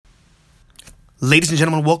Ladies and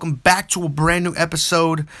gentlemen, welcome back to a brand new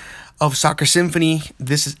episode of Soccer Symphony.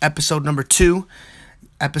 This is episode number 2.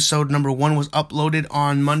 Episode number 1 was uploaded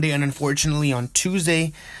on Monday, and unfortunately on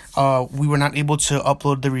Tuesday, we were not able to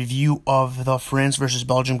upload the review of the France versus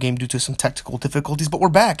Belgium game due to some technical difficulties, but we're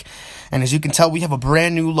back. And as you can tell, we have a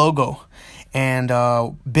brand new logo. And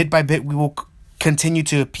bit by bit, we will continue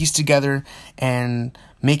to piece together and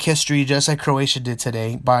make history just like Croatia did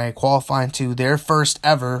today by qualifying to their first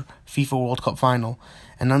ever FIFA World Cup final,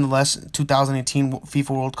 and nonetheless 2018 FIFA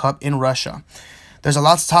World Cup in Russia. There's a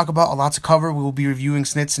lot to talk about, a lot to cover. We will be reviewing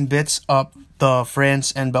snits and bits of the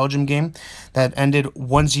France and Belgium game that ended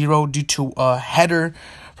 1-0 due to a header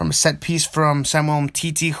from a set piece from Samuel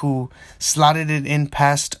Umtiti, who slotted it in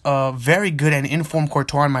past a very good and informed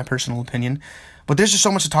Courtois, in my personal opinion. But there's just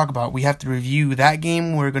so much to talk about. We have to review that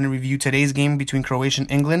game. We're going to review today's game between Croatia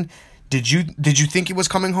and England. Did you think it was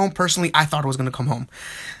coming home? Personally, I thought it was going to come home.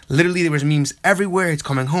 Literally, there was memes everywhere. It's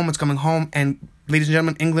coming home. It's coming home. And ladies and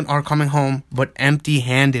gentlemen, England are coming home, but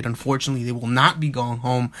empty-handed. Unfortunately, they will not be going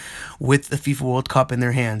home with the FIFA World Cup in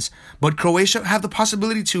their hands. But Croatia have the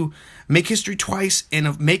possibility to make history twice and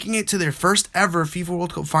of making it to their first ever FIFA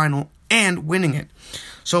World Cup final and winning it.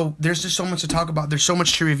 So there's just so much to talk about. There's so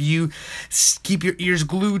much to review. Keep your ears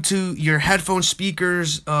glued to your headphone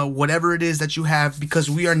speakers, whatever it is that you have, because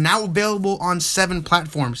we are now available on 7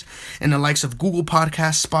 platforms in the likes of Google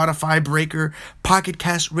Podcasts, Spotify, Breaker, Pocket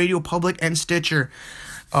Cast, Radio Public, and Stitcher.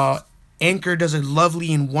 Anchor does a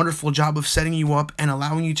lovely and wonderful job of setting you up and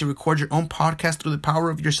allowing you to record your own podcast through the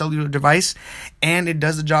power of your cellular device, and it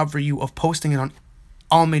does the job for you of posting it on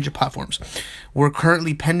all major platforms. We're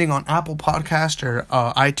currently pending on Apple Podcast or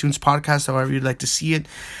iTunes Podcast, however you'd like to see it,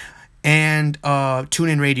 and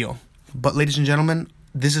TuneIn Radio. But ladies and gentlemen,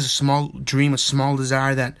 this is a small dream, a small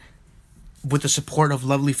desire that, with the support of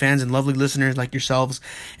lovely fans and lovely listeners like yourselves,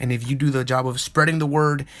 and if you do the job of spreading the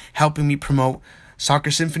word, helping me promote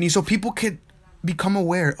Soccer Symphony so people could become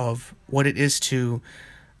aware of what it is to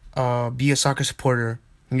be a soccer supporter.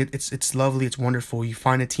 It's lovely, it's wonderful. You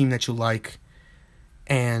find a team that you like,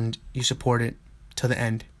 and you support it to the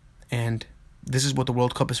end. And this is what the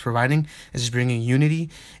World Cup is providing. It's bringing unity.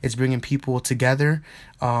 It's bringing people together,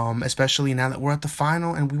 especially now that we're at the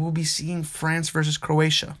final and we will be seeing France versus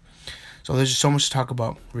Croatia. So there's just so much to talk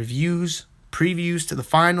about. Reviews, previews to the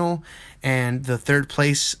final, and the third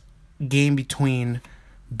place game between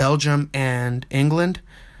Belgium and England.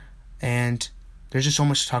 And there's just so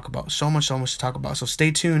much to talk about. So much to talk about. So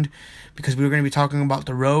stay tuned, because we're going to be talking about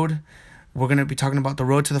the road. We're going to be talking about the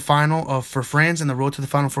road to the final for France and the road to the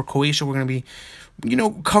final for Croatia. We're going to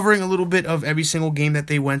be, covering a little bit of every single game that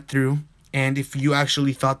they went through. And if you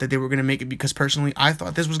actually thought that they were going to make it, because personally, I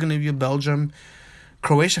thought this was going to be a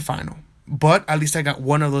Belgium-Croatia final. But at least I got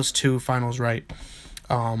one of those 2 finals right.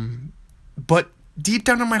 But deep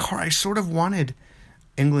down in my heart, I sort of wanted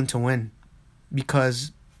England to win.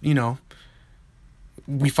 Because,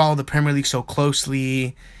 we follow the Premier League so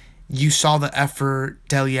closely. You saw the effort.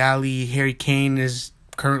 Dele Alli, Harry Kane is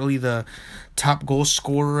currently the top goal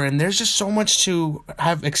scorer, and there's just so much to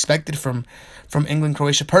have expected from England,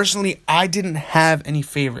 Croatia. Personally, I didn't have any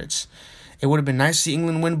favorites. It would have been nice to see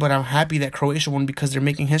England win, but I'm happy that Croatia won because they're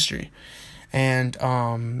making history. And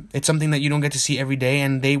it's something that you don't get to see every day,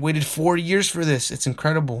 and they waited 4 years for this. It's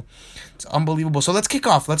incredible. It's unbelievable. So let's kick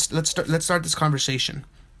off. Let's start this conversation.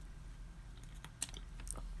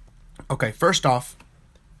 Okay, first off,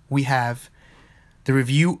 we have the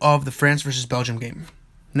review of the France versus Belgium game.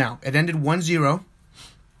 Now, it ended 1-0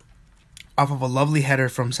 off of a lovely header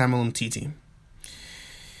from Samuel Umtiti.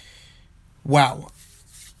 Wow.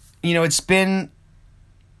 It's been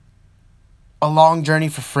a long journey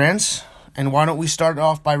for France, and why don't we start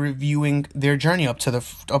off by reviewing their journey up to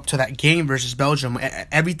that game versus Belgium,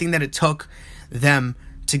 everything that it took them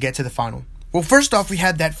to get to the final. Well, first off, we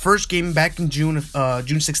had that first game back in June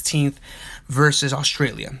 16th versus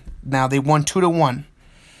Australia. Now, they won 2-1,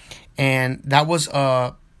 and that was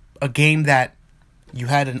a game that you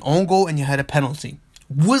had an own goal and you had a penalty.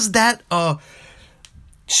 Was that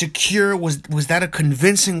secure? Was that a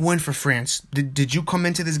convincing win for France? Did you come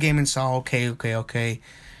into this game and saw, okay,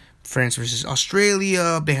 France versus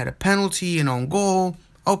Australia, they had a penalty, an own goal,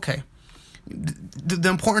 okay. The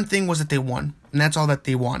important thing was that they won, and that's all that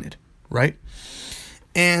they wanted, right?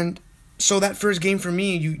 And so that first game for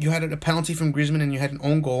me, you had a penalty from Griezmann and you had an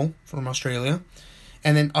own goal from Australia.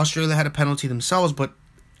 And then Australia had a penalty themselves, but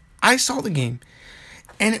I saw the game.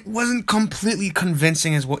 And it wasn't completely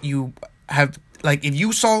convincing as what you have. Like, if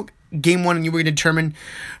you saw game 1 and you were determined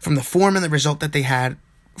from the form and the result that they had,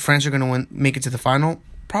 France are going to make it to the final,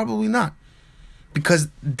 probably not. Because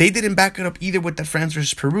they didn't back it up either with the France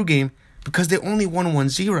versus Peru game, because they only won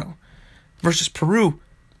 1-0 versus Peru,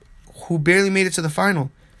 who barely made it to the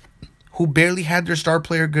final, who barely had their star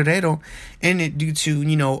player Guerrero in it due to,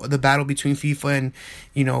 the battle between FIFA and,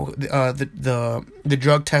 the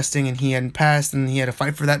drug testing, and he hadn't passed and he had to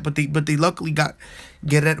fight for that. But they luckily got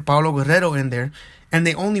Paulo Guerrero in there, and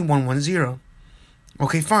they only won 1-0.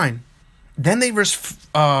 Okay, fine. Then they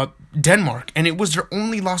versed Denmark, and it was their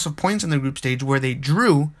only loss of points in the group stage, where they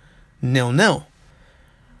drew 0-0.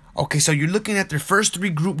 Okay, so you're looking at their first 3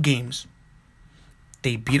 group games.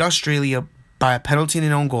 They beat Australia by a penalty and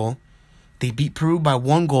an own goal. They beat Peru by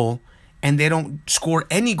 1 goal, and they don't score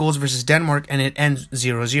any goals versus Denmark, and it ends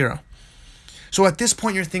 0-0. So at this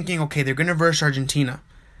point, you're thinking, okay, they're going to verse Argentina.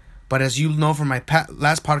 But as you know from my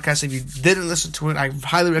last podcast, if you didn't listen to it, I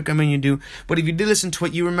highly recommend you do. But if you did listen to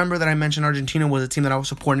it, you remember that I mentioned Argentina was a team that I was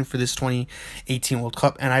supporting for this 2018 World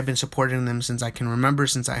Cup, and I've been supporting them since I can remember,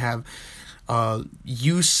 since I have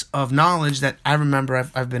use of knowledge that I remember.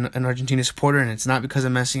 I've been an Argentina supporter, and it's not because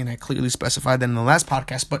of Messi, and I clearly specified that in the last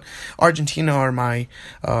podcast, but Argentina are my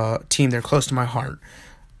team. They're close to my heart.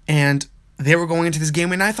 And they were going into this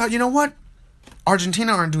game, and I thought, you know what?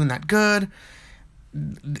 Argentina aren't doing that good.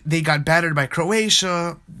 They got battered by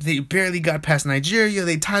Croatia. They barely got past Nigeria.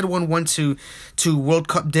 They tied 1-1 to World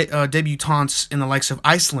Cup debutantes in the likes of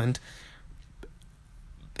Iceland.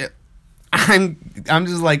 I'm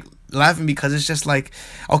just like laughing because it's just like,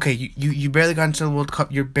 okay, you barely got into the World Cup.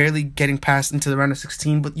 You're barely getting past into the round of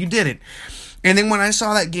 16, but you did it. And then when I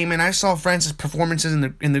saw that game and I saw France's performances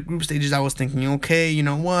in the group stages, I was thinking, okay, you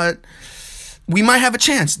know what? We might have a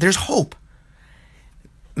chance. There's hope.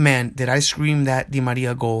 Man, did I scream that Di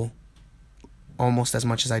Maria goal almost as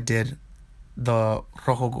much as I did the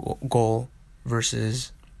Rojo goal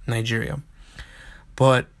versus Nigeria.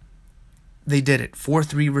 But they did it.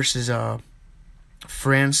 4-3 versus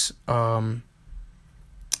France, and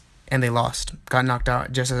they lost. Got knocked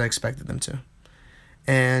out just as I expected them to.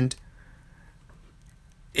 And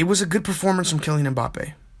it was a good performance from Kylian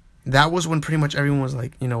Mbappe. That was when pretty much everyone was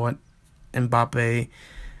like, you know what, Mbappe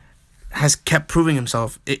has kept proving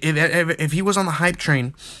himself. If he was on the hype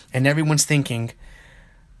train and everyone's thinking,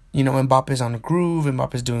 Mbappe's on the groove,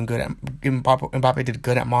 Mbappe's doing good Mbappe did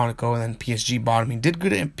good at Monaco, and then PSG bought him. He did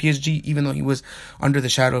good at PSG even though he was under the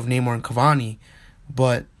shadow of Neymar and Cavani.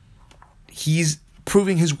 But he's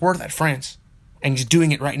proving his worth at France. And he's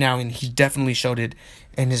doing it right now, and he definitely showed it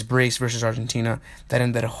in his brace versus Argentina. That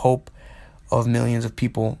ended a hope of millions of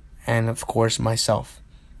people, and of course myself.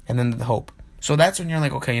 And then the hope. So that's when you're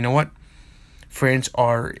like, okay, you know what? France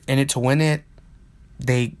are in it to win it.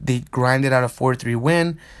 They grinded out a 4-3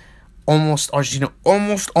 win. Argentina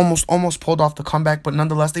almost pulled off the comeback, but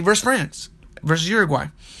nonetheless, they versed France versus Uruguay.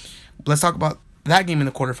 Let's talk about that game in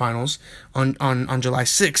the quarterfinals on July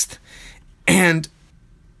 6th. And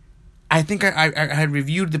I think I had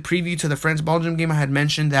reviewed the preview to the France-Belgium game. I had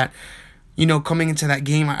mentioned that, coming into that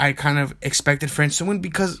game, I kind of expected France to win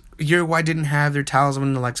because Uruguay didn't have their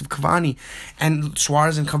talisman, the likes of Cavani. And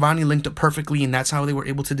Suarez and Cavani linked up perfectly, and that's how they were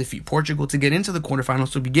able to defeat Portugal to get into the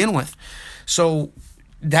quarterfinals to begin with. So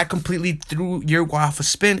that completely threw Uruguay off a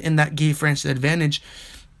spin, and that gave France the advantage.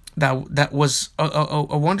 That was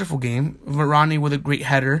a wonderful game. Varane with a great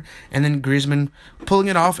header, and then Griezmann pulling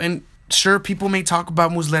it off. And sure, people may talk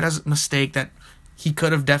about Muslera's mistake, that he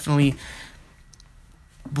could have definitely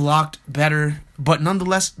blocked better, but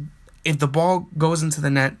nonetheless, if the ball goes into the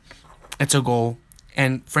net, it's a goal,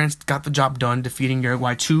 and France got the job done, defeating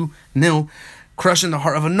Uruguay 2-0, crushing the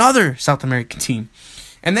heart of another South American team.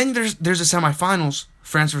 And then there's the semifinals,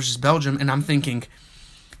 France versus Belgium, and I'm thinking,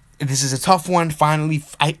 this is a tough one. Finally,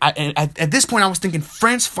 I at this point I was thinking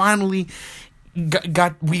France finally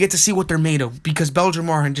we get to see what they're made of, because Belgium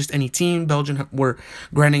aren't just any team. Belgium were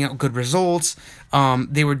grinding out good results.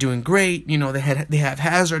 They were doing great. They have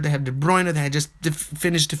Hazard, they have De Bruyne, they had just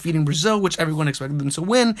finished defeating Brazil, which everyone expected them to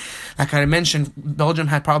win. Like I mentioned, Belgium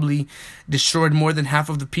had probably destroyed more than half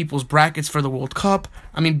of the people's brackets for the World Cup.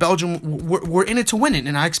 I mean, Belgium were in it to win it,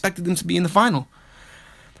 and I expected them to be in the final.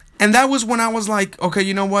 And that was when I was like, okay,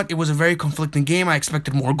 you know what? It was a very conflicting game. I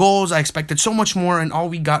expected more goals. I expected so much more, and all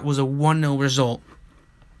we got was a 1-0 result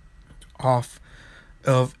off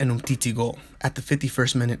of an Umtiti goal at the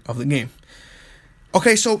 51st minute of the game.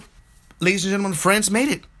 Okay, so, ladies and gentlemen, France made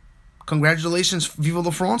it. Congratulations, Vive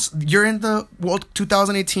la France. You're in the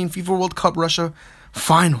 2018 FIFA World Cup Russia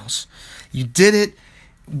finals. You did it.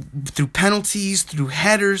 Through penalties, through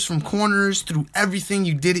headers from corners, through everything,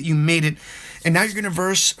 you did it, you made it. And now you're going to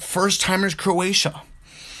verse first-timers Croatia.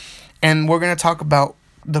 And we're going to talk about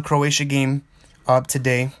the Croatia game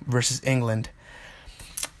today versus England.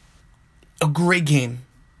 A great game.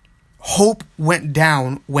 hope went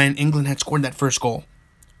down when England had scored that first goal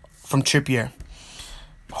from Trippier.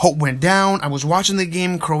 Hope went down. I was watching the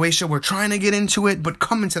game. Croatia were trying to get into it, but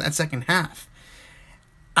come into that second half,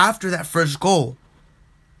 after that first goal,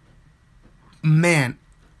 man,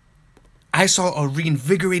 I saw a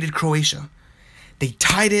reinvigorated Croatia. They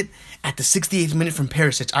tied it at the 68th minute from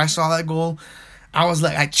Perisic. I saw that goal.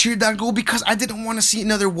 I cheered that goal because I didn't want to see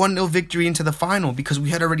another 1-0 victory into the final because we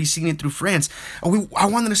had already seen it through France. I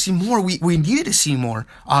wanted to see more. We needed to see more,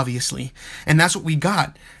 obviously. And that's what we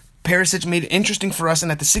got. Perisic made it interesting for us,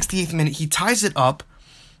 and at the 68th minute, he ties it up,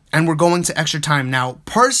 and we're going to extra time. Now,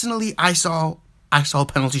 personally, I saw a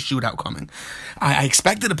penalty shootout coming. I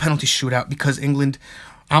expected a penalty shootout because England...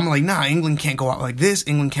 I'm like, nah, England can't go out like this.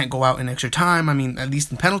 England can't go out in extra time. I mean, at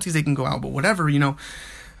least in penalties they can go out, but whatever,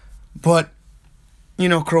 But,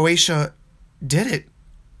 Croatia did it.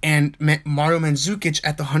 And Mario Mandzukic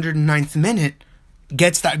at the 109th minute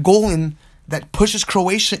gets that goal in that pushes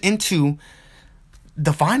Croatia into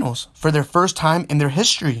the finals for their first time in their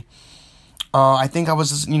history. I think I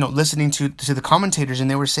was, listening to the commentators, and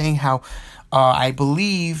they were saying how I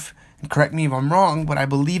believe, and correct me if I'm wrong, but I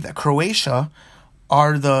believe that Croatia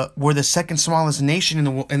were the second smallest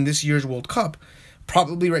nation in this year's World Cup,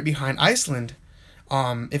 probably right behind Iceland,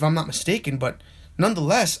 if I'm not mistaken. But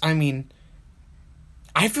nonetheless, I mean,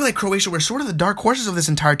 I feel like Croatia were sort of the dark horses of this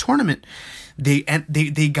entire tournament. They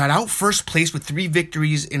got out first place with 3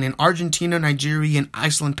 victories in an Argentina, Nigeria, and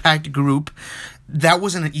Iceland packed group. That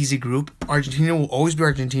wasn't an easy group. Argentina will always be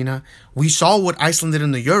Argentina. We saw what Iceland did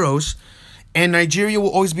in the Euros, and Nigeria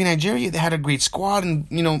will always be Nigeria. They had a great squad,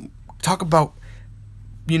 and talk about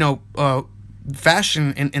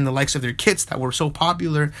fashion and the likes of their kits that were so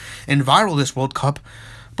popular and viral this World Cup.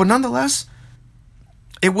 But nonetheless,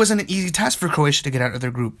 it wasn't an easy task for Croatia to get out of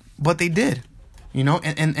their group, but they did.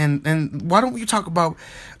 And why don't we talk about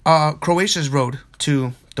Croatia's road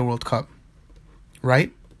to the World Cup,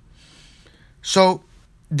 right? So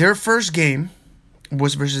their first game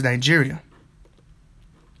was versus Nigeria,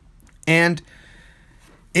 and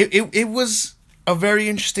it was a very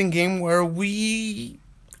interesting game where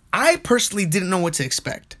I personally didn't know what to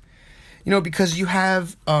expect, because you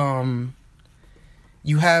have Iwobi,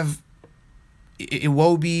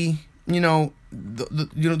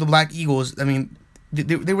 the Black Eagles. I mean,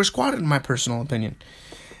 they were squatted in my personal opinion,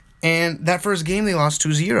 and that first game they lost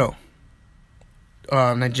 2-0.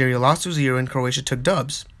 Nigeria lost 2-0, and Croatia took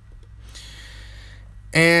dubs.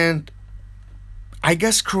 And I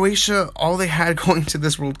guess Croatia, all they had going to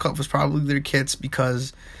this World Cup was probably their kits,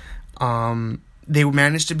 because they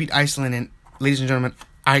managed to beat Iceland. And ladies and gentlemen,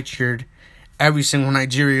 I cheered every single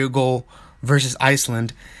Nigeria goal versus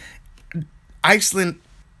Iceland. Iceland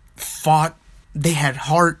fought, they had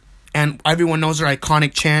heart, and everyone knows their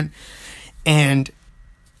iconic chant, and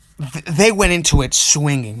they went into it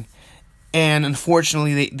swinging. And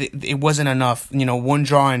unfortunately, it wasn't enough. 1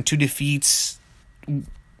 draw and 2 defeats.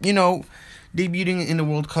 Debuting in the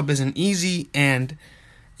World Cup isn't easy, and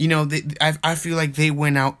I feel like they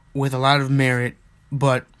went out with a lot of merit.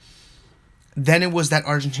 But then it was that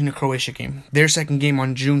Argentina-Croatia game, their second game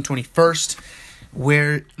on June 21st,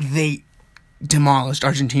 where they demolished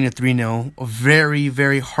Argentina 3-0. A very,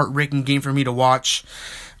 very heartbreaking game for me to watch,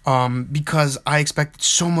 because I expected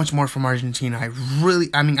so much more from Argentina.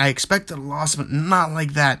 I expected a loss, but not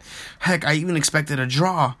like that. Heck, I even expected a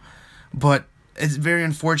draw. But it's very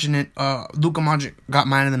unfortunate. Luka Modric got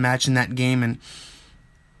man of the match in that game, and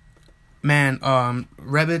man,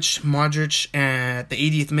 Rebic, Modric at the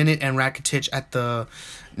 80th minute, and Rakitic at the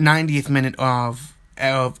 90th minute of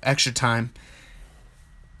extra time.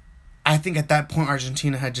 I think at that point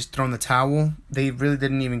Argentina had just thrown the towel. They really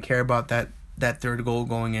didn't even care about that third goal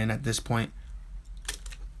going in at this point.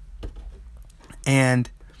 And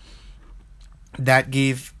that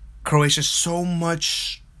gave Croatia so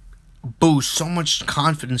much boost, so much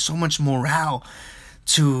confidence, so much morale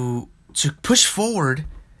to push forward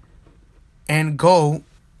and go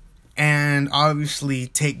and obviously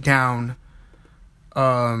take down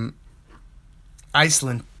Iceland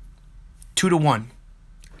 2-1.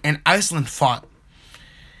 And Iceland fought.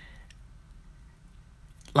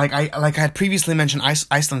 Like I had previously mentioned,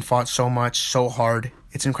 Iceland fought so much, so hard.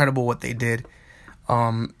 It's incredible what they did.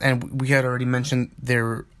 And we had already mentioned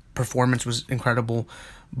their performance was incredible,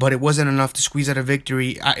 but it wasn't enough to squeeze out a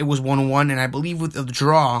victory. It was 1-1, and I believe with the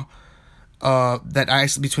draw,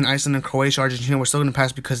 between Iceland and Croatia, Argentina were still going to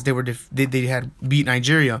pass because they had beat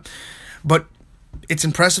Nigeria. But it's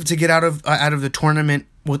impressive to get out of the tournament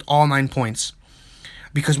with all 9 points.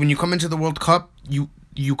 Because when you come into the World Cup, you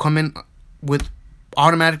come in with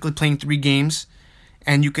automatically playing 3 games,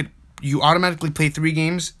 and you automatically play 3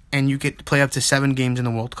 games and you get to play up to 7 games in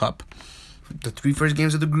the World Cup. The 3 first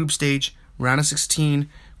games of the group stage, round of 16,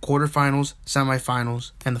 quarterfinals,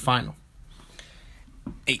 semifinals, and the final.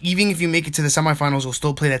 Even if you make it to the semifinals, you'll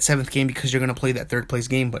still play that 7th game because you're going to play that 3rd place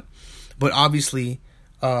game. But obviously,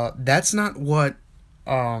 that's not what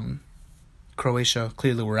Croatia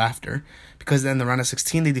clearly were after. Because then the round of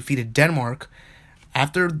 16, they defeated Denmark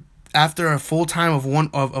after a full time of a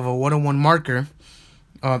 1-1 marker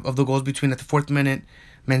of the goals between at the 4th minute,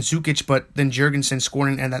 Mandzukic, but then Jurgensen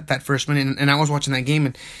scoring at that first minute. And I was watching that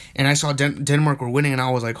game, and I saw Denmark were winning, and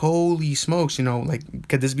I was like, holy smokes,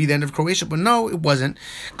 could this be the end of Croatia? But no, it wasn't.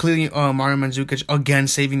 Clearly, Mario Mandzukic again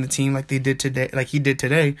saving the team like he did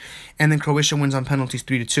today, and then Croatia wins on penalties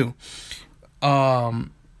 3-2.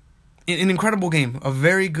 An incredible game, a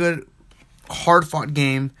very good, hard-fought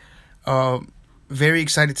game. Very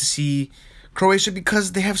excited to see Croatia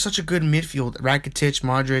because they have such a good midfield. Rakitic,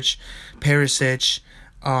 Modric, Perisic.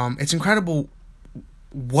 It's incredible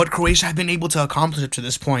what Croatia have been able to accomplish up to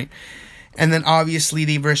this point. And then obviously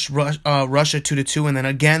they versed Russia 2-2, and then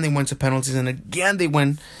again they went to penalties, and again they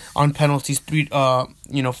went on penalties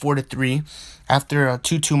 4-3 after a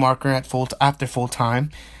 2-2 marker after full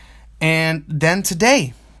time. And then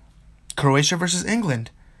today, Croatia versus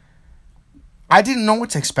England. I didn't know what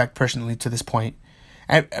to expect personally to this point.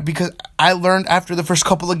 Because I learned after the first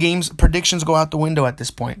couple of games, predictions go out the window at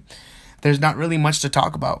this point. There's not really much to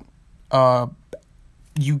talk about.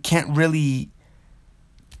 You can't really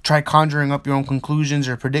try conjuring up your own conclusions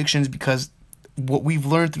or predictions because what we've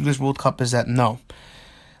learned through this World Cup is that no.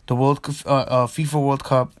 The FIFA World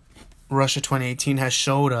Cup Russia 2018 has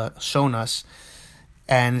shown us,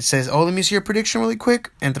 and it says, let me see your prediction really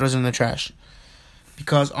quick, and throws it in the trash.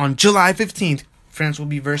 Because on July 15th, France will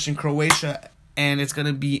be versing Croatia, and it's going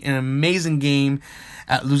to be an amazing game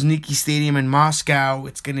at Luzhniki Stadium in Moscow.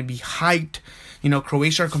 It's going to be hyped.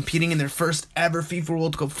 Croatia are competing in their first ever FIFA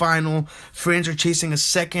World Cup final. France are chasing a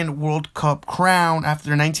second World Cup crown after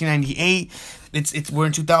 1998. We're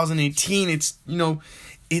in 2018.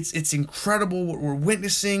 It's incredible what we're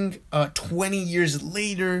witnessing. 20 years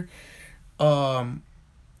later,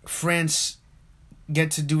 France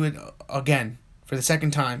get to do it again for the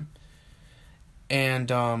second time.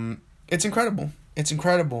 And it's incredible. It's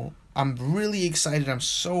incredible. I'm really excited. I'm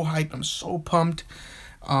so hyped. I'm so pumped.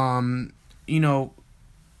 I'm at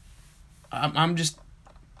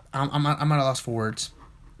a loss for words.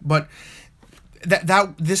 But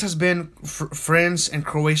this has been France and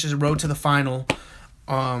Croatia's road to the final.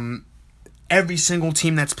 Every single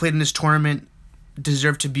team that's played in this tournament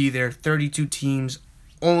deserved to be there. 32 teams,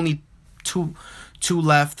 only two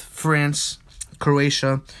left, France,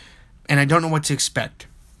 Croatia, and I don't know what to expect.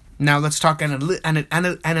 Now let's talk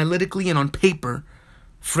analytically and on paper.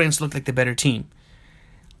 France looked like the better team.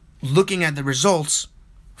 Looking at the results,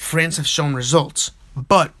 France have shown results,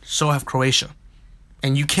 but so have Croatia,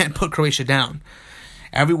 and you can't put Croatia down.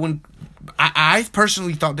 I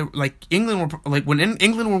personally thought that England were when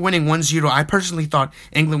England were winning 1-0. I personally thought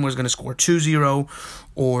England was going to score 2-0,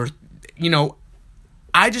 or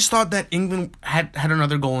I just thought that England had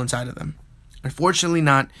another goal inside of them. Unfortunately,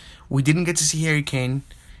 not. We didn't get to see Harry Kane.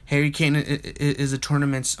 Harry Kane is the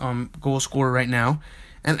tournament's goal scorer right now.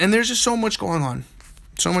 And there's just so much going on.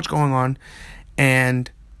 So much going on.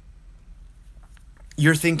 And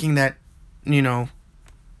you're thinking that, you're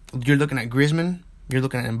looking at Griezmann, you're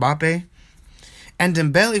looking at Mbappe, and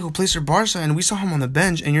Dembele, who plays for Barca, and we saw him on the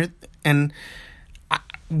bench,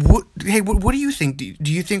 what do you think?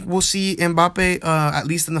 Do you think we'll see Mbappe at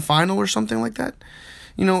least in the final or something like that?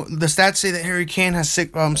 The stats say that Harry Kane has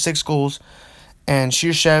 6 goals, and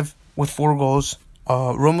Shirchev with 4 goals,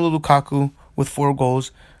 Romelu Lukaku with 4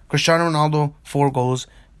 goals, Cristiano Ronaldo 4 goals,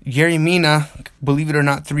 Yerry Mina, believe it or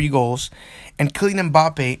not, 3 goals, and Kylian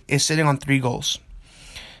Mbappe is sitting on 3 goals.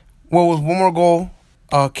 Well, with 1 more goal,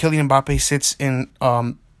 Kylian Mbappe sits in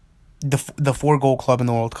the 4-goal club in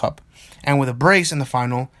the World Cup. And with a brace in the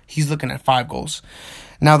final, he's looking at 5 goals.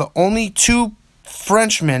 Now, the only 2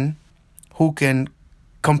 Frenchmen who can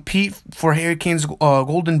compete for Harry Kane's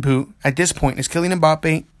golden boot at this point is Kylian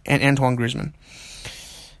Mbappe and Antoine Griezmann.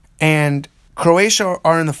 And Croatia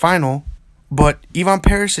are in the final, but Ivan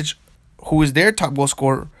Perisic, who is their top goal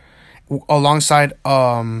scorer, alongside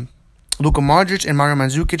Luka Modric and Mario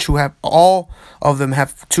Mandzukic, who have all of them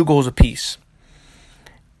have 2 goals apiece.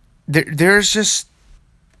 There's just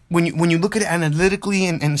when you look at it analytically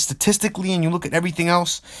and statistically, and you look at everything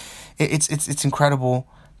else, it's incredible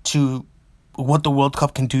to what the World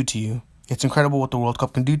Cup can do to you. It's incredible what the World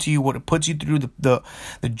Cup can do to you, what it puts you through, the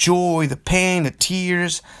joy, the pain, the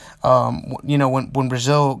tears. When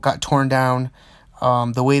Brazil got torn down,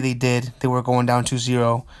 the way they did, they were going down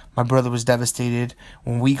 2-0. My brother was devastated.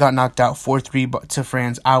 When we got knocked out 4-3 to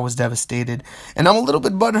France, I was devastated. And I'm a little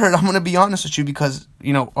bit butthurt, I'm going to be honest with you, because,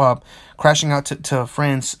 crashing out to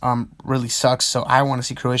France really sucks. So I want to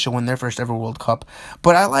see Croatia win their first ever World Cup.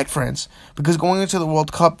 But I like France, because going into the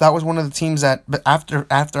World Cup, that was one of the teams that, after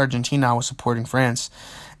Argentina, I was supporting France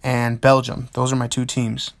and Belgium. Those are my two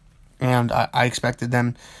teams. And I expected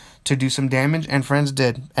them to do some damage, and France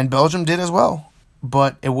did. And Belgium did as well.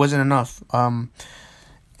 But it wasn't enough.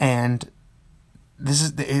 And this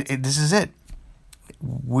is it.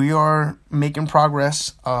 We are making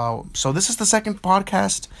progress. So this is the second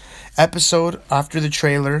podcast episode after the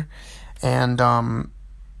trailer, and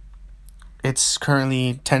it's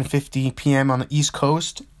currently 10:50 p.m. on the East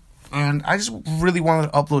Coast. And I just really wanted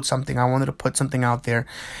to upload something. I wanted to put something out there,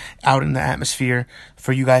 out in the atmosphere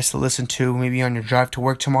for you guys to listen to, maybe on your drive to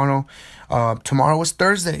work tomorrow. Tomorrow is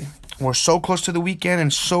Thursday. We're so close to the weekend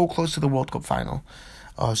and so close to the World Cup final.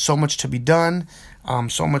 So much to be done,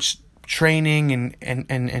 so much training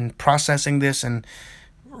and processing this, and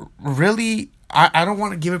really, I don't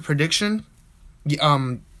want to give a prediction.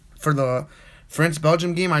 For the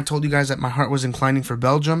France-Belgium game, I told you guys that my heart was inclining for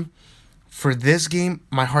Belgium. For this game,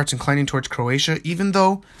 my heart's inclining towards Croatia, even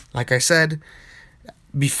though, like I said,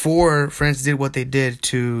 before France did what they did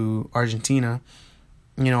to Argentina,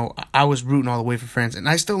 I was rooting all the way for France, and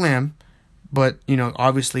I still am. But,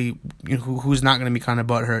 obviously, who's not going to be kind of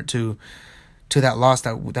butthurt to that loss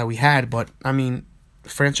that we had. But, I mean,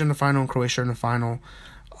 France are in the final and Croatia are in the final.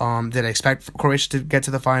 Did I expect Croatia to get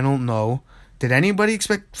to the final? No. Did anybody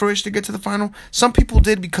expect Croatia to get to the final? Some people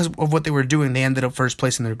did because of what they were doing. They ended up first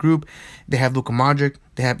place in their group. They have Luka Modric.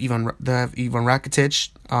 They have Ivan Rakitic.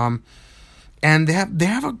 And they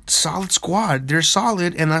have a solid squad. They're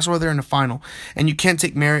solid, and that's why they're in the final. And you can't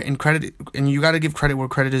take merit and credit, and you got to give credit where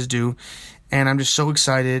credit is due. And I'm just so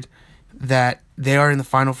excited that they are in the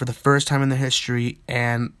final for the first time in their history.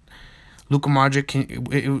 And Luka Modric,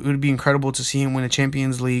 it would be incredible to see him win a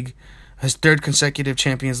Champions League, his third consecutive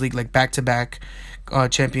Champions League, like back-to-back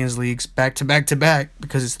Champions Leagues, back-to-back,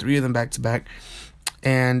 because it's 3 of them back-to-back.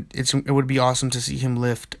 And it would be awesome to see him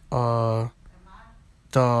lift the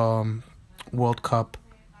World Cup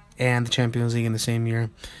and the Champions League in the same year.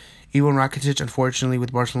 Ivan Rakitic, unfortunately,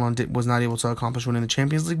 with Barcelona, was not able to accomplish winning the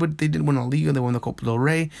Champions League, but they did win La Liga. They won the Copa del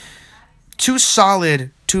Rey. Two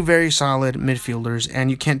very solid midfielders, and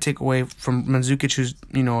you can't take away from Mandzukic, who's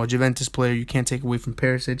a Juventus player. You can't take away from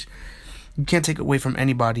Perisic. You can't take away from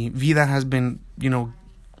anybody. Vida has been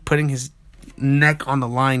putting his neck on the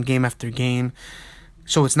line game after game.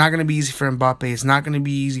 So it's not going to be easy for Mbappe. It's not going to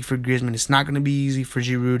be easy for Griezmann. It's not going to be easy for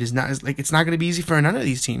Giroud. It's not going to be easy for none of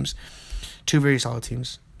these teams. Two very solid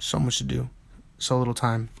teams. So much to do. So little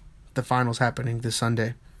time. The final's happening this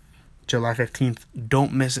Sunday, July 15th.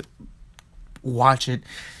 Don't miss it. Watch it.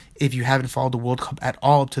 If you haven't followed the World Cup at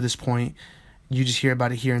all to this point, you just hear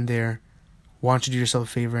about it here and there. Why don't you do yourself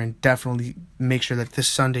a favor and definitely make sure that this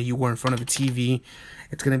Sunday you were in front of a TV.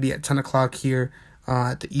 It's going to be at 10 o'clock here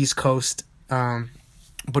at the East Coast.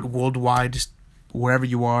 But worldwide, just wherever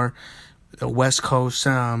you are, the West Coast,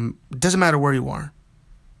 doesn't matter where you are.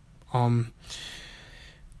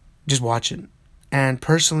 Just watch it. And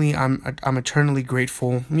personally, I'm eternally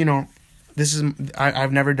grateful.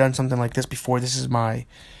 I've never done something like this before. This is my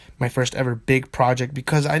first ever big project,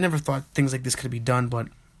 because I never thought things like this could be done. But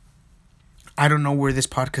I don't know where this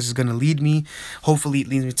podcast is going to lead me. Hopefully, it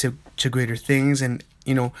leads me to greater things. And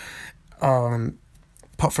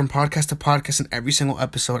from podcast to podcast, in every single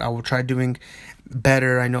episode, I will try doing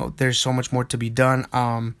better. I know there's so much more to be done.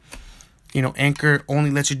 Anchor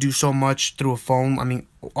only lets you do so much through a phone. I mean,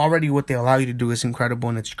 already what they allow you to do is incredible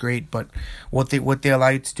and it's great, but what they allow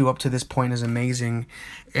you to do up to this point is amazing.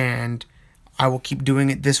 And I will keep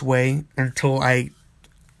doing it this way until I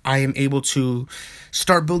am able to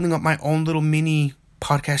start building up my own little mini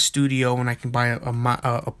podcast studio, and I can buy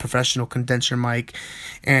a professional condenser mic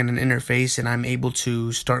and an interface, and I'm able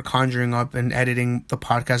to start conjuring up and editing the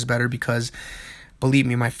podcast better, because believe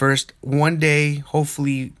me, my first one day,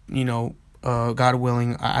 hopefully, God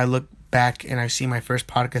willing, I look back and I see my first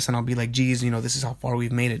podcast and I'll be like, geez, this is how far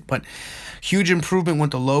we've made it. But huge improvement with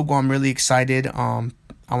the logo. I'm really excited. I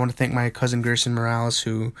want to thank my cousin Gerson Morales,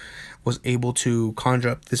 who was able to conjure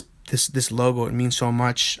up this logo. It means so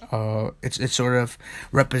much. It sort of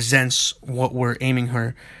represents what we're aiming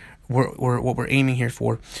what we're aiming here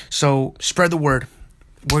for. So spread the word.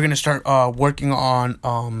 We're going to start working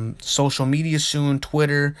on social media soon.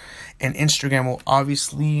 Twitter and Instagram will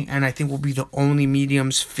obviously, and I think will be the only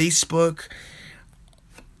mediums. Facebook,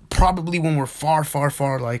 probably when we're far,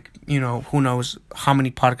 like, who knows how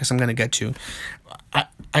many podcasts I'm going to get to.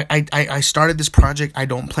 I started this project. I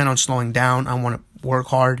don't plan on slowing down. I want to work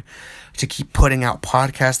hard to keep putting out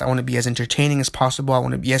podcasts. I want to be as entertaining as possible. I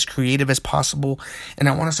want to be as creative as possible. And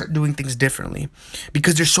I want to start doing things differently,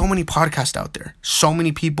 because there's so many podcasts out there. So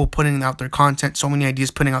many people putting out their content. So many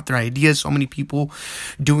ideas putting out their ideas. So many people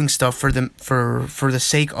doing stuff for them for the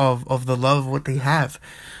sake of the love of what they have.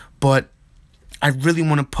 But I really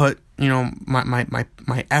want to put,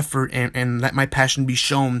 my effort and let my passion be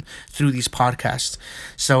shown through these podcasts.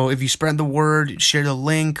 So if you spread the word, share the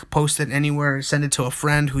link, post it anywhere, send it to a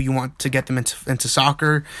friend who you want to get them into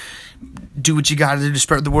soccer. Do what you got to do to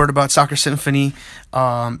spread the word about Soccer Symphony.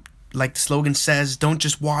 Like the slogan says, don't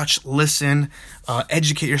just watch, listen,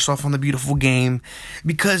 educate yourself on the beautiful game,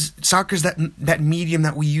 because soccer is that medium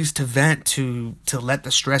that we use to vent, to let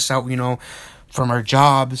the stress out, from our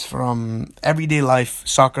jobs, from everyday life.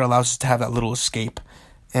 Soccer allows us to have that little escape.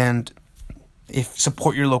 And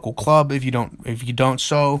support your local club if you don't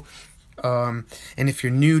so. And if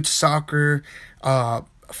you're new to soccer,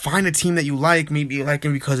 find a team that you like. Maybe you like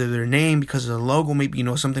them because of their name, because of the logo. Maybe you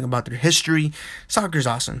know something about their history. Soccer's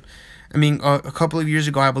awesome. I mean, a couple of years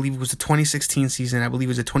ago, I believe it was the 2016 season. I believe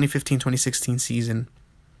it was the 2015-2016 season.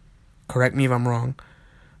 Correct me if I'm wrong.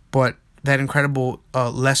 But that incredible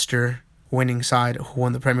Leicester winning side who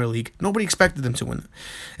won the Premier League, nobody expected them to win.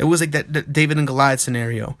 It was like that David and Goliath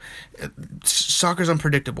scenario. Soccer's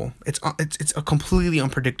unpredictable. It's completely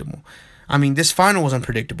unpredictable. I mean, this final was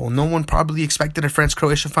unpredictable. No one probably expected a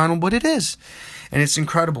France-Croatia final, but it is. And it's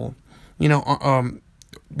incredible.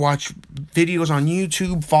 Watch videos on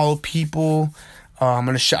YouTube, follow people. I'm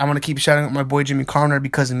gonna keep shouting out my boy Jimmy Conrad,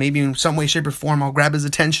 because maybe in some way, shape, or form I'll grab his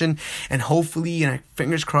attention, and hopefully, and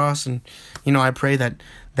fingers crossed, and I pray that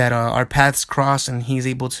our paths cross and he's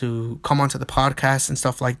able to come onto the podcast and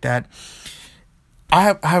stuff like that.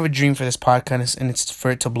 I have a dream for this podcast, and it's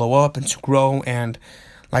for it to blow up and to grow. And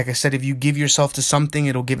like I said, if you give yourself to something,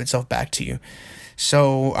 it'll give itself back to you.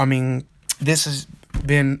 So I mean, this has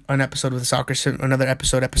been an episode with another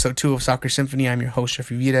episode 2 of Soccer Symphony. I'm your host,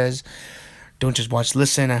 Jeffrey Vides. Don't just watch,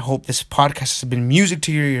 listen. I hope this podcast has been music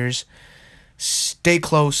to your ears. Stay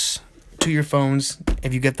close to your phones.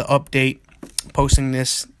 If you get the update, posting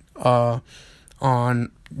this on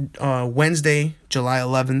Wednesday, July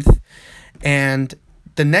 11th. And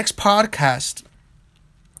the next podcast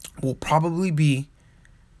will probably be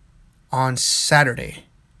on Saturday.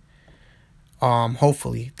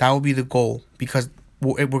 Hopefully. That will be the goal, because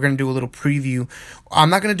we're going to do a little preview.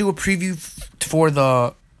 I'm not going to do a preview for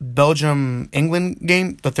the Belgium-England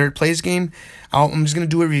game, the third place game. I'm just going to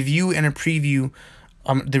do a review and a preview,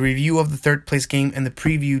 the review of the third place game and the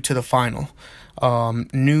preview to the final.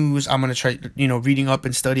 News, I'm going to try, reading up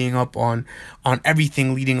and studying up on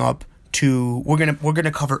everything leading up to, we're going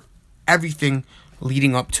to cover everything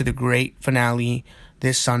leading up to the great finale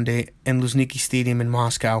this Sunday in Luzhniki Stadium in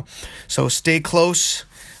Moscow. So stay close,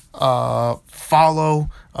 follow,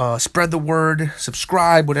 spread the word,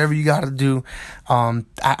 subscribe, whatever you got to do.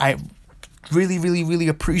 I really, really, really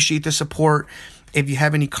appreciate the support. If you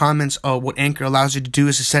have any comments, what Anchor allows you to do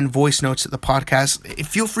is to send voice notes to the podcast.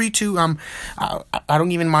 Feel free to. I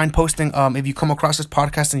don't even mind posting. If you come across this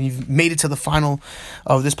podcast and you've made it to the final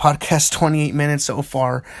of this podcast, 28 minutes so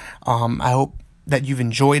far, I hope that you've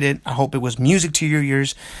enjoyed it. I hope it was music to your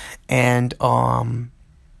ears, and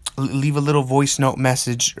leave a little voice note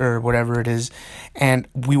message or whatever it is, and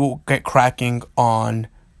we will get cracking on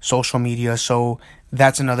social media. So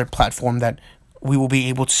that's another platform that we will be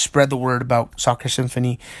able to spread the word about Soccer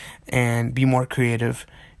Symphony and be more creative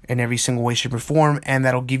in every single way, shape, or form. And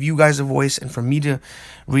that'll give you guys a voice, and for me to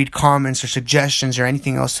read comments or suggestions or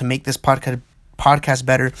anything else to make this podcast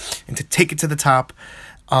better and to take it to the top,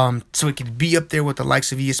 so it could be up there with the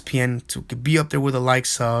likes of ESPN, so it could be up there with the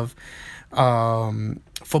likes of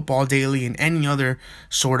Football Daily and any other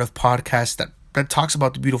sort of podcast that talks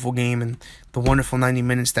about the beautiful game and the wonderful 90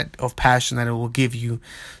 minutes of passion that it will give you.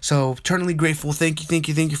 So eternally grateful. Thank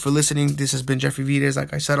you for listening. This has been Jeffrey Vides.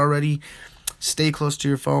 Like I said already, stay close to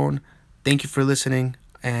your phone. Thank you for listening,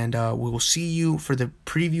 and we will see you for the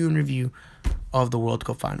preview and review of the World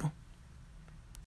Cup final.